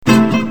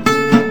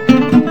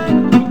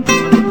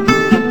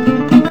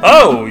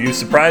You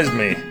surprised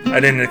me.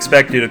 I didn't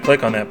expect you to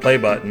click on that play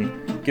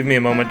button. Give me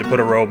a moment to put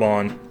a robe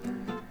on.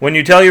 When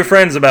you tell your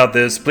friends about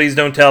this, please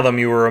don't tell them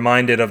you were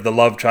reminded of the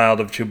love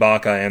child of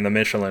Chewbacca and the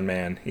Michelin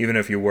Man, even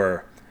if you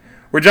were.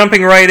 We're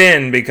jumping right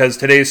in because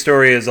today's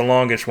story is a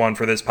longish one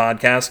for this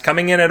podcast,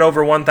 coming in at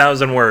over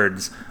 1,000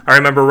 words. I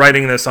remember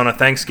writing this on a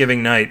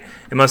Thanksgiving night.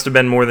 It must have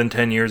been more than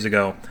 10 years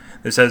ago.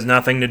 This has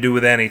nothing to do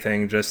with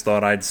anything, just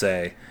thought I'd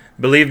say.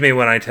 Believe me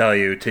when I tell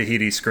you,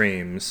 Tahiti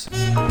Screams.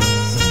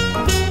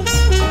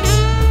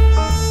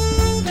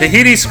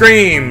 Tahiti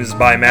Screams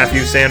by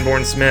Matthew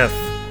Sanborn Smith.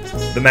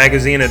 The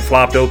magazine had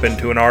flopped open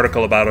to an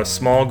article about a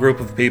small group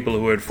of people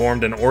who had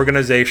formed an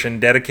organization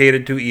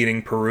dedicated to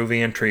eating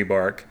Peruvian tree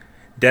bark.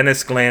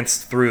 Dennis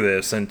glanced through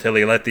this until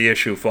he let the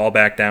issue fall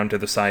back down to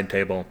the side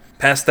table.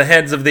 Past the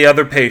heads of the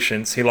other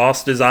patients, he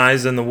lost his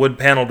eyes in the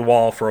wood-paneled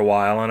wall for a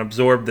while and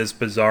absorbed this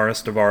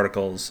bizarrest of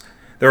articles.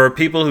 There are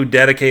people who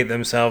dedicate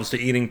themselves to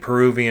eating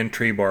Peruvian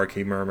tree bark,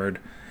 he murmured.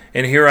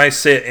 And here I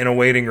sit in a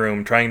waiting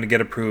room trying to get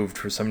approved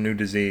for some new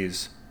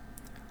disease.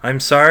 I'm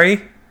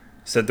sorry?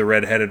 Said the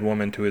red-headed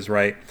woman to his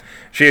right.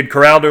 She had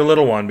corralled her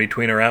little one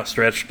between her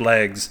outstretched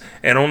legs,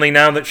 and only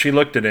now that she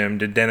looked at him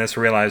did Dennis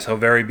realize how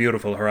very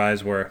beautiful her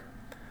eyes were.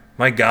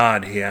 My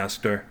God, he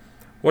asked her.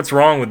 What's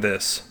wrong with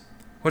this?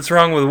 What's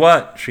wrong with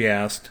what? She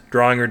asked,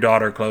 drawing her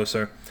daughter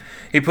closer.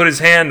 He put his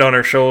hand on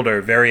her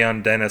shoulder, very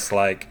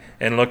un-Dennis-like,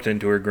 and looked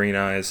into her green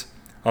eyes.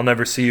 I'll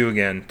never see you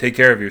again. Take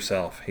care of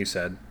yourself, he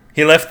said.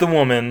 He left the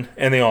woman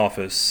and the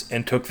office,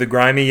 and took the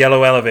grimy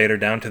yellow elevator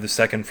down to the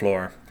second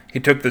floor. He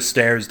took the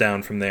stairs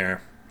down from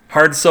there.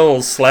 Hard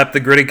soles slapped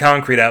the gritty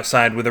concrete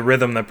outside with a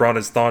rhythm that brought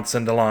his thoughts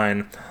into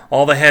line.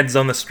 All the heads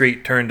on the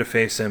street turned to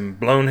face him,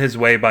 blown his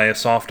way by a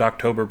soft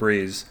October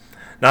breeze.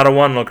 Not a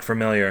one looked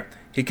familiar.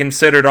 He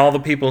considered all the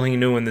people he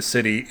knew in the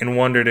city and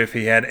wondered if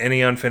he had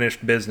any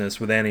unfinished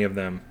business with any of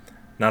them.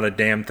 Not a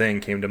damn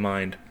thing came to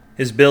mind.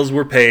 His bills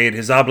were paid,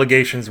 his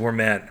obligations were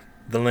met.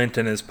 The lint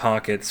in his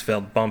pockets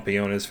felt bumpy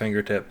on his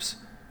fingertips.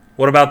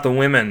 What about the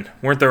women?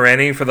 Weren't there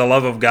any, for the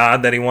love of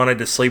God, that he wanted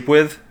to sleep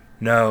with?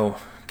 No,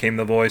 came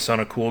the voice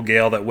on a cool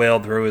gale that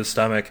wailed through his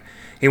stomach.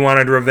 He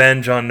wanted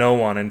revenge on no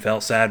one and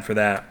felt sad for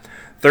that.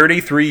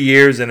 33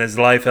 years and his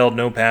life held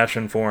no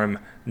passion for him.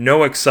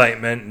 No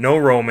excitement, no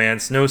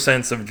romance, no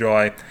sense of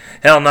joy.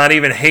 Hell, not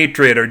even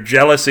hatred or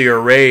jealousy or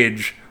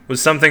rage.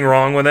 Was something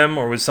wrong with him,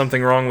 or was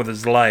something wrong with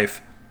his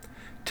life?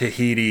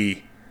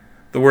 Tahiti.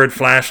 The word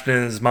flashed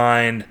in his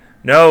mind.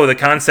 No, the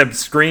concept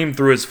screamed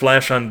through his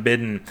flesh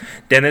unbidden.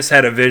 Dennis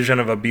had a vision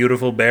of a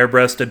beautiful,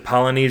 bare-breasted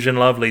Polynesian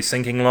lovely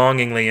sinking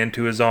longingly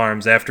into his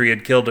arms after he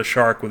had killed a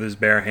shark with his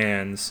bare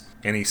hands.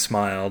 And he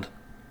smiled.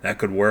 That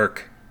could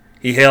work.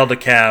 He hailed a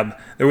cab.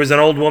 There was an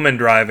old woman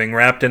driving,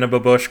 wrapped in a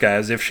babushka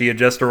as if she had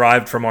just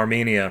arrived from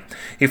Armenia.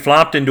 He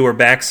flopped into her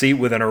back seat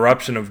with an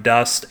eruption of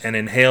dust and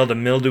inhaled a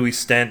mildewy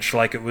stench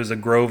like it was a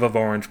grove of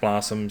orange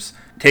blossoms.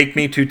 Take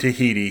me to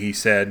Tahiti, he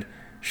said.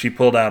 She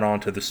pulled out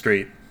onto the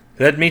street.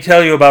 Let me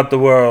tell you about the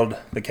world,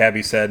 the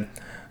cabbie said.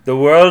 The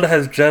world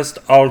has just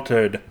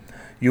altered.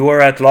 You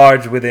are at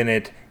large within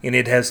it, and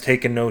it has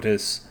taken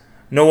notice.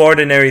 No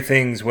ordinary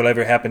things will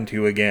ever happen to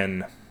you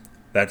again.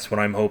 That's what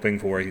I'm hoping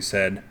for, he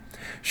said.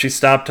 She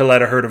stopped to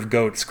let a herd of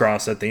goats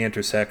cross at the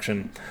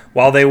intersection.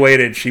 While they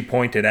waited, she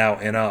pointed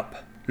out and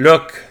up.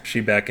 Look, she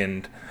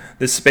beckoned.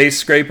 The space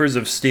scrapers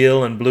of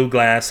steel and blue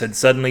glass had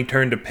suddenly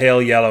turned to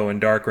pale yellow and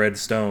dark red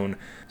stone.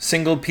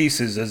 Single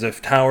pieces as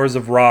if towers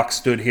of rock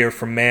stood here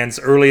from man's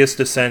earliest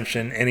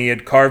ascension, and he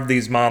had carved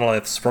these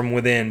monoliths from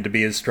within to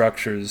be his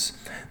structures.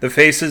 The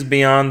faces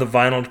beyond the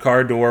vinyled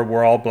car door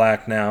were all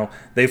black now.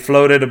 They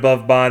floated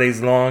above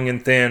bodies long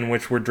and thin,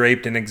 which were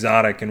draped in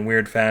exotic and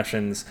weird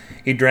fashions.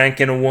 He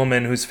drank in a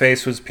woman whose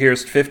face was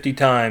pierced 50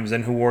 times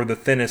and who wore the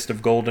thinnest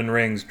of golden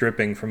rings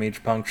dripping from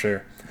each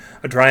puncture.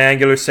 A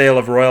triangular sail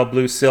of royal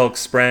blue silk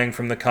sprang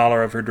from the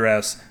collar of her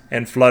dress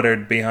and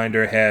fluttered behind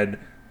her head,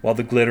 while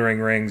the glittering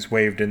rings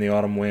waved in the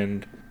autumn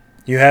wind.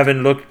 You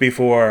haven't looked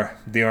before,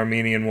 the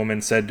Armenian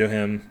woman said to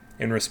him,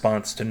 in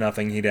response to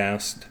nothing he'd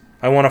asked.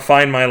 I want to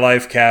find my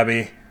life,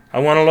 cabbie. I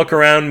want to look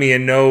around me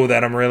and know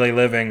that I'm really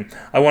living.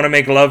 I want to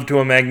make love to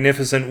a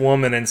magnificent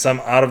woman in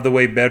some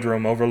out-of-the-way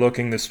bedroom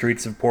overlooking the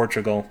streets of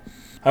Portugal.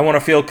 I want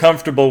to feel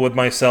comfortable with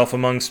myself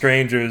among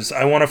strangers.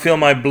 I want to feel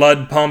my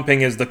blood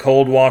pumping as the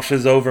cold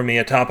washes over me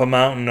atop a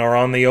mountain or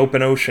on the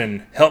open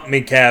ocean. Help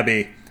me,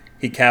 cabbie.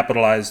 He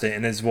capitalized it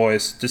in his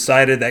voice,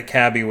 decided that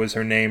Cabby was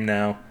her name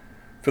now.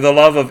 For the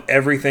love of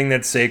everything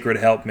that's sacred,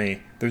 help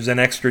me. There's an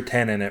extra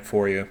 10 in it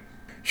for you.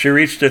 She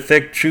reached a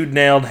thick,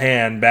 chewed-nailed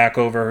hand back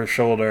over her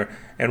shoulder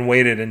and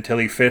waited until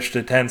he fished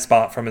a 10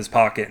 spot from his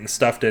pocket and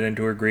stuffed it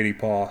into her greedy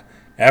paw.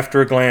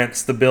 After a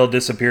glance, the bill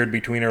disappeared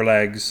between her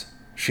legs.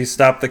 She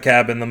stopped the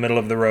cab in the middle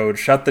of the road,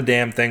 shut the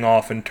damn thing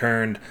off and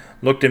turned,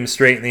 looked him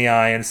straight in the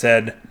eye and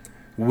said,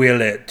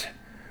 Will it?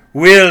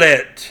 Will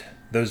it?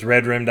 Those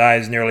red-rimmed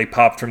eyes nearly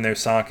popped from their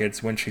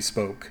sockets when she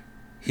spoke.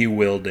 He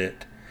willed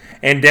it.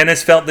 And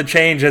Dennis felt the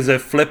change as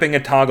if flipping a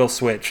toggle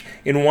switch.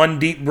 In one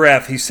deep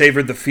breath, he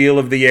savored the feel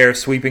of the air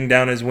sweeping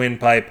down his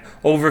windpipe,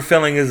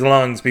 overfilling his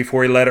lungs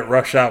before he let it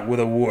rush out with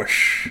a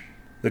whoosh.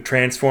 The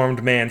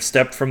transformed man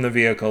stepped from the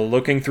vehicle,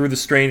 looking through the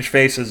strange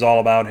faces all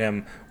about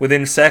him.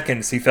 Within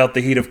seconds, he felt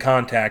the heat of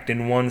contact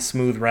in one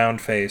smooth,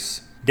 round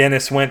face.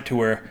 Dennis went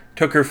to her,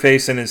 took her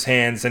face in his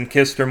hands, and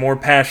kissed her more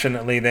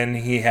passionately than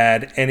he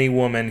had any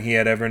woman he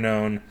had ever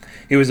known.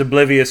 He was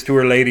oblivious to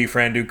her lady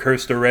friend who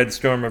cursed a red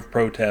storm of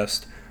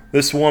protest.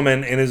 This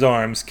woman, in his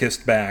arms,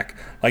 kissed back,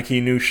 like he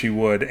knew she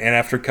would, and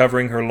after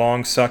covering her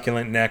long,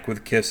 succulent neck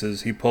with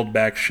kisses, he pulled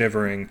back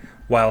shivering,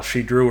 while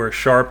she drew her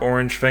sharp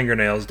orange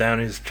fingernails down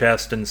his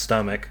chest and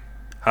stomach.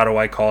 "How do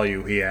I call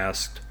you?" he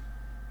asked.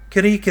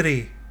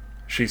 "Kitty,"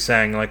 she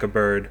sang like a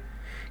bird.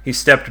 He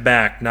stepped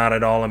back, not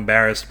at all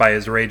embarrassed by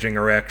his raging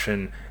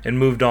erection, and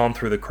moved on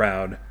through the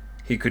crowd.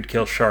 He could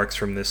kill sharks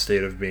from this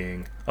state of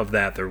being. Of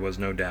that there was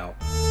no doubt.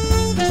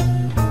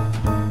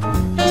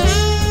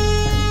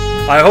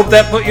 I hope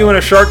that put you in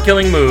a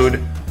shark-killing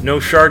mood. No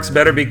sharks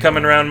better be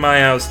coming around my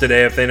house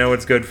today if they know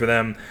it's good for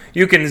them.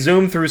 You can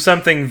zoom through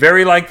something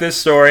very like this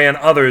story and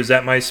others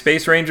at my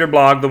Space Ranger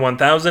blog,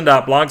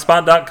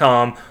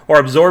 the1000.blogspot.com, or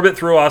absorb it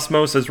through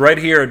osmosis right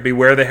here at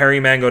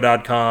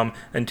bewarethehairymango.com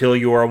until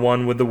you are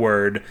one with the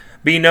word.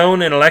 Be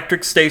known in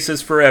electric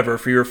stasis forever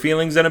for your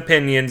feelings and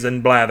opinions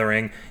and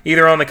blathering,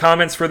 either on the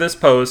comments for this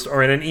post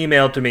or in an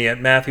email to me at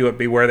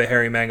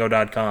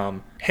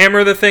matthew@bewarethehairymango.com.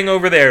 Hammer the thing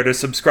over there to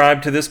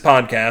subscribe to this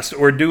podcast,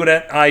 or do it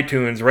at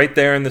iTunes right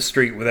there in the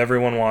street with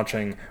everyone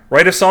watching.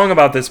 Write a song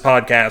about this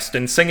podcast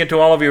and sing it to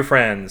all of your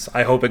friends.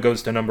 I hope it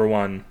goes to number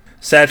 1.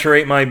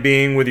 Saturate my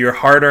being with your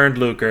hard-earned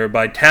lucre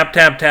by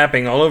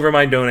tapping all over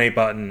my donate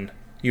button.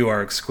 You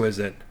are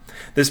exquisite.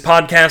 This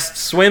podcast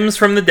swims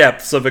from the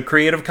depths of a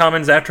Creative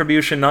Commons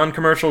Attribution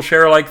Non-Commercial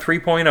Share-alike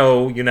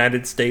 3.0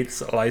 United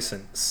States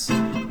license.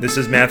 This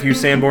is Matthew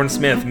Sanborn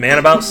Smith, man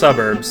about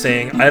suburbs,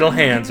 saying idle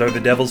hands are the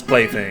devil's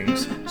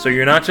playthings. So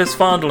you're not just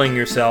fondling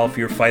yourself,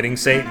 you're fighting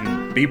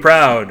Satan. Be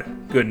proud.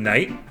 Good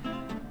night.